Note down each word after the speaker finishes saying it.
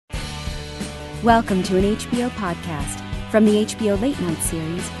Welcome to an HBO podcast from the HBO Late Night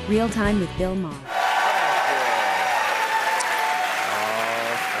series, Real Time with Bill Maher.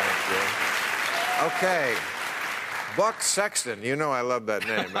 Oh, thank you. Okay. Buck Sexton, you know I love that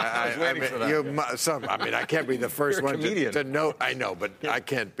name. I was waiting for that. I can't be the first You're a one comedian. to note. I know, but I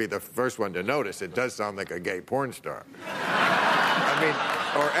can't be the first one to notice. It does sound like a gay porn star.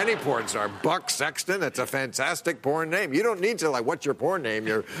 Or any porn star. Buck Sexton, it's a fantastic porn name. You don't need to, what's your porn name,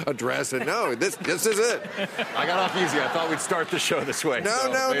 your address, and no, this is it. I got off easy. I thought we'd start the show this way.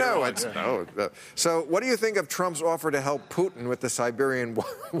 No. So what do you think of Trump's offer to help Putin with the Siberian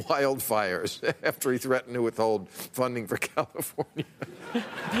wildfires after he threatened to withhold funding for California?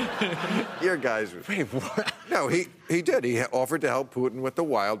 Your guys... Wait, what? No, he did. He offered to help Putin with the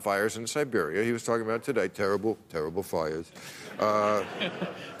wildfires in Siberia. He was talking about today, terrible, terrible fires.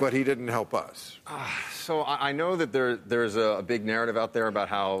 But he didn't help us. So I know that there's a big narrative out there about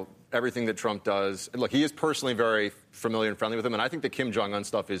how everything that Trump does... Look, he is personally very familiar and friendly with him, and I think the Kim Jong-un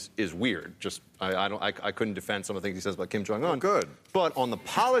stuff is weird. Just I couldn't defend some of the things he says about Kim Jong-un. Oh, good. But on the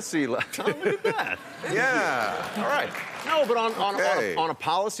policy level... Look at that. Yeah. All right. No, but on a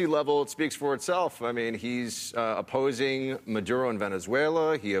policy level, it speaks for itself. I mean, he's opposing Maduro in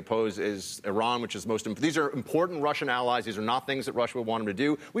Venezuela. He opposes Iran, which is these are important Russian allies. These are not things that Russia would want him to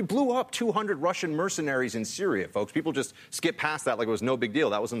do. We blew up 200 Russian mercenaries in Syria, folks. People just skip past that like it was no big deal.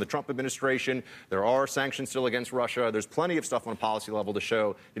 That was in the Trump administration. There are sanctions still against Russia. There's plenty of stuff on a policy level to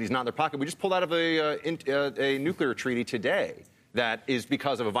show that he's not in their pocket. We just pulled out of a nuclear treaty today that is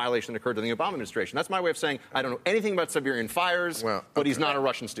because of a violation that occurred during the Obama administration. That's my way of saying I don't know anything about Siberian fires, but he's not a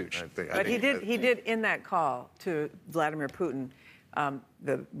Russian stooge. But he did in that call to Vladimir Putin.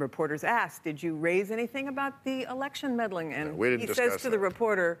 The reporters asked, "Did you raise anything about the election meddling?" And he says to the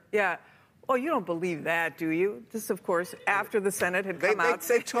reporter, "Yeah. Oh, you don't believe that, do you?" This, of course, after the Senate had come out.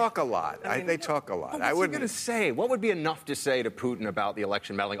 They talk a lot. They talk a lot. What's he going to say? What would be enough to say to Putin about the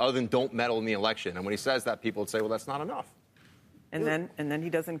election meddling, other than don't meddle in the election? And when he says that, people would say, well, that's not enough. And then he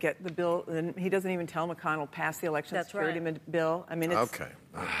doesn't get the bill. And he doesn't even tell McConnell pass the election security bill. I mean, it's... Okay.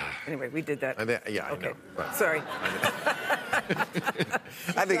 Anyway, we did that. I know. Right. Sorry.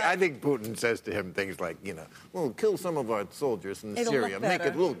 I think Putin says to him things like, well, kill some of our soldiers in Syria, make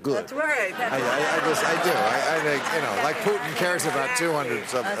it look good. That's right. I do. I think, like Putin cares about 200.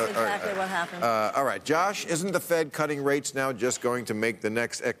 That's exactly what happened. All right, Josh, isn't the Fed cutting rates now just going to make the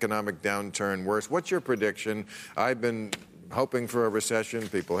next economic downturn worse? What's your prediction? I've been hoping for a recession.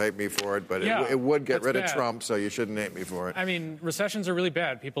 People hate me for it, but it would get rid of Trump, so you shouldn't hate me for it. I mean, recessions are really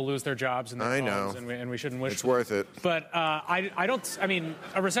bad. People lose their jobs and their homes, and we shouldn't wish it's worth it. But a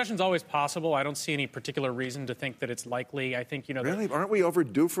recession's always possible. I don't see any particular reason to think that it's likely. I think, Really? Aren't we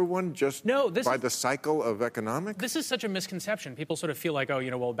overdue for one by the cycle of economics? This is such a misconception. People sort of feel like,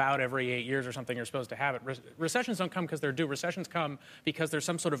 about every 8 years or something you're supposed to have it. Recessions don't come because they're due. Recessions come because there's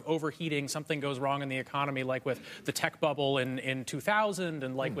some sort of overheating, something goes wrong in the economy, like with the tech bubble in 2000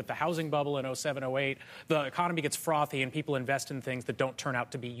 and with the housing bubble in 07, 08, the economy gets frothy and people invest in things that don't turn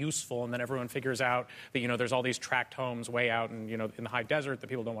out to be useful, and then everyone figures out that, there's all these tract homes way out in the high desert that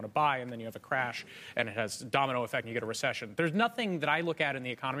people don't want to buy, and then you have a crash and it has a domino effect and you get a recession. There's nothing that I look at in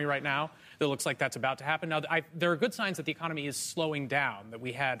the economy right now that looks like that's about to happen. Now, there are good signs that the economy is slowing down, that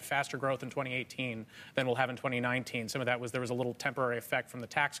we had faster growth in 2018 than we'll have in 2019. Some of that was there was a little temporary effect from the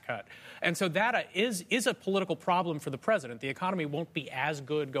tax cut. And so that is a political problem for the president. The economy won't be as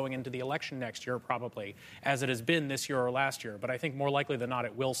good going into the election next year, probably, as it has been this year or last year. But I think more likely than not,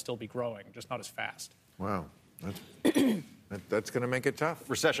 it will still be growing, just not as fast. Wow. That's going to make it tough.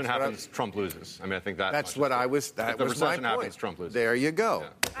 Recession happens, Trump loses. I mean, I think that's what I was. That was my point. Happens, Trump loses. There you go. Yeah.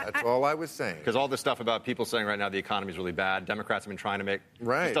 That's all I was saying. Because all this stuff about people saying right now the economy is really bad, Democrats have been trying to make.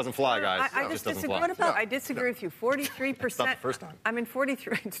 Right. It doesn't fly, guys. I just disagree. What about? I disagree with you. 43%. It's not the first time. I mean,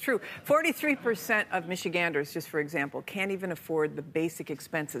 43. It's true. 43% of Michiganders, just for example, can't even afford the basic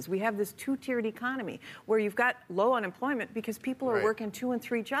expenses. We have this two-tiered economy where you've got low unemployment because people are working 2 and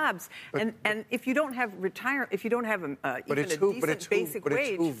 3 jobs, and if you don't have if you don't have even a decent basic wage.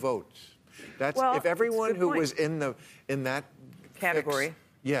 It's who votes. If everyone who was in that category.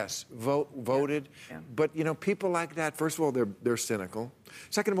 Yes, voted. Yeah. But, people like that, first of all, they're cynical.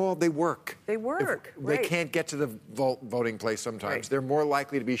 Second of all, they work. They work. They can't get to the voting place sometimes. Right. They're more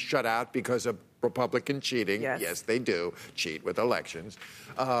likely to be shut out because of Republican cheating. Yes, they do cheat with elections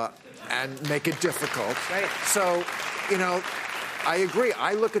and make it difficult. Right. So, I agree.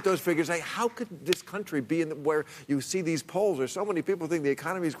 I look at those figures and say, how could this country be where you see these polls where so many people think the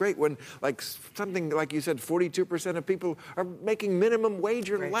economy is great when, like, something like you said, 42% of people are making minimum wage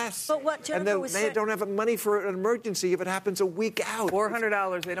or less. But what Jennifer was saying... They don't have money for an emergency if it happens a week out.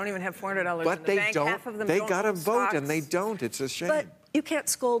 $400. They don't even have $400 but in the they bank. Don't. Half of them they don't got to own vote, stocks. and they don't. It's a shame. But you can't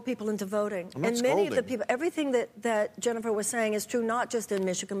scold people into voting. I'm not and many of the scolding. people, everything that Jennifer was saying is true not just in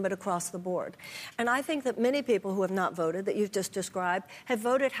Michigan, but across the board. And I think that many people who have not voted, that you've just described, have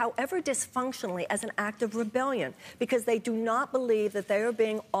voted however dysfunctionally as an act of rebellion, because they do not believe that they are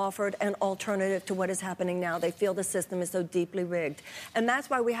being offered an alternative to what is happening now. They feel the system is so deeply rigged. And that's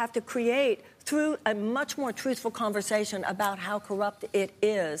why we have to create, through a much more truthful conversation about how corrupt it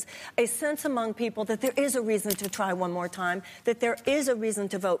is, a sense among people that there is a reason to try one more time, that there is a reason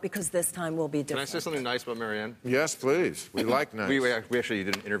to vote because this time will be different. Can I say something nice about Marianne? Yes, please. We like nice. We actually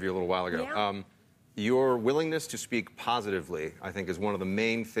did an interview a little while ago. Yeah. Your willingness to speak positively, I think, is one of the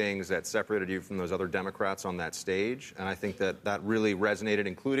main things that separated you from those other Democrats on that stage. And I think that really resonated,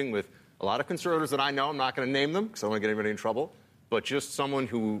 including with a lot of conservatives that I know. I'm not going to name them because I don't want to get anybody in trouble. But just someone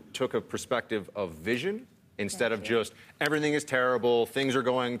who took a perspective of vision instead of just everything is terrible, things are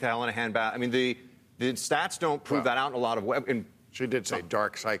going to hell in a handbasket. I mean, the stats don't prove that out in a lot of ways. She did say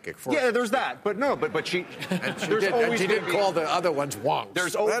dark psychic force. Yeah, there's that. But no, but she... And she did call the other ones wonks.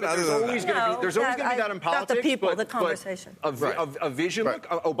 There's always going to be that in politics. Not the people, the conversation. A vision. Right.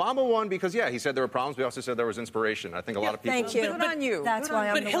 Look, Obama won because, he said there were problems. We also said there was inspiration. I think a lot of people... Thank you. Good on you. That's why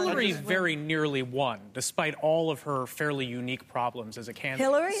I'm But the Hillary one very nearly won, despite all of her fairly unique problems as a candidate.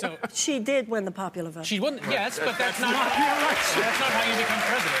 Hillary? So, She did win the popular vote. she won, yes, but that's not how you become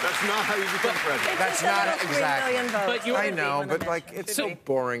president. That's not how you become president. That's not exactly. 3 million votes. But you- I know, but it's so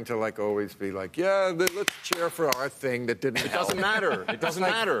boring to always be like, yeah, let's cheer for our thing that didn't It doesn't matter. It doesn't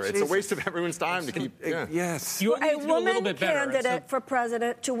matter. It's a waste of everyone's time to keep... Yes. You A need to do a little woman bit better. candidate for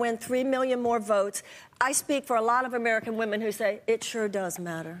president to win 3 million more votes. I speak for a lot of American women who say it sure does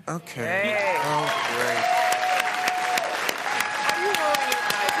matter. Okay. Hey. Oh, great.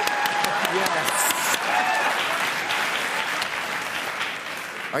 Yes.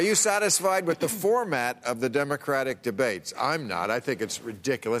 Are you satisfied with the format of the Democratic debates? I'm not. I think it's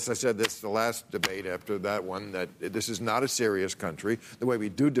ridiculous. I said this the last debate after that one, that this is not a serious country. The way we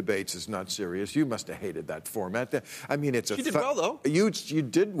do debates is not serious. You must have hated that format. I mean, it's a... You did well, though. You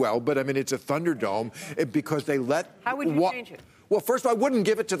did well, but, I mean, it's a Thunderdome because they let... How would you change it? Well, first of all, I wouldn't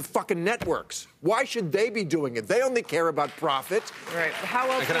give it to the fucking networks. Why should they be doing it? They only care about profit. Right. How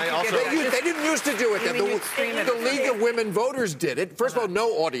else Can would I you also- get it? They didn't used to do it. You mean you extreme it? The League of Women Voters did it. First of all, no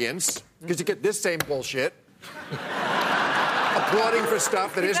audience, because you get this same bullshit. Applauding for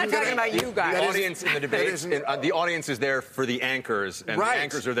stuff that He's isn't not talking about you guys. The audience in the debates, the audience is there for the anchors, and the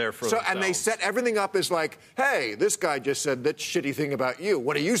anchors are there for themselves. And they set everything up as like, hey, this guy just said that shitty thing about you.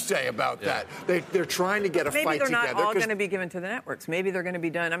 What do you say about that? They're trying to get a Maybe fight they're not together. all going to be given to the networks. Maybe they're going to be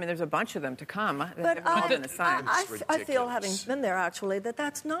done. I mean, there's a bunch of them to come. But I feel, ridiculous. having been there, actually,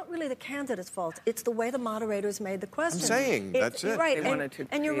 that's not really the candidate's fault. It's the way the moderators made the question. I'm saying, that's it. Right, They wanted to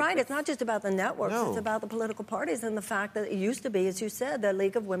and you're create right. this. It's not just about the networks. No. It's about the political parties and the fact that it used to be, as you said, the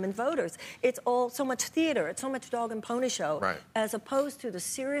League of Women Voters. It's all so much theater. It's so much dog and pony show, Right. as opposed to the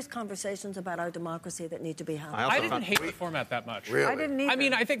serious conversations about our democracy that need to be held. I didn't hate the format that much. Really? I didn't either. I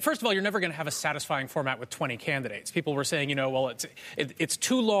mean, I think, first of all, you're never going to have a satisfying format with 20 candidates. People were saying, well, it's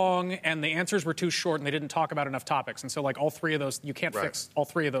too long, and the answers were too short, and they didn't talk about enough topics. And so, like, all three of those, you can't fix all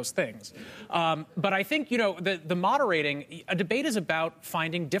three of those things. But I think, the moderating, a debate is about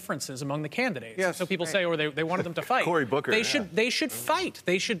finding differences among the candidates. Yes. So people say, or they wanted them to fight. Cory Booker, They should fight.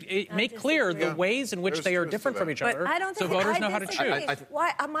 They should make clear the ways in which There's they are truth to different that. from each But other, I don't so think voters I know how to disagree. choose.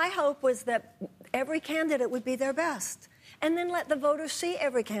 My hope was that every candidate would be their best. And then let the voters see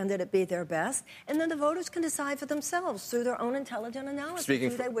every candidate be their best, and then the voters can decide for themselves through their own intelligent analysis who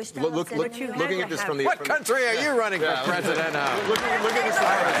they wish to have sitting in the looking at this from the... What country are you running for president of? Look at this.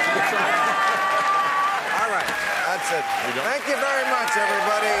 All right, that's it. Thank you very much,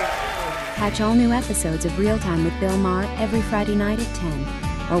 everybody. Catch all new episodes of Real Time with Bill Maher every Friday night at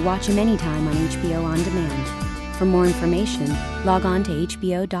 10, or watch him anytime on HBO On Demand. For more information, log on to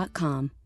HBO.com.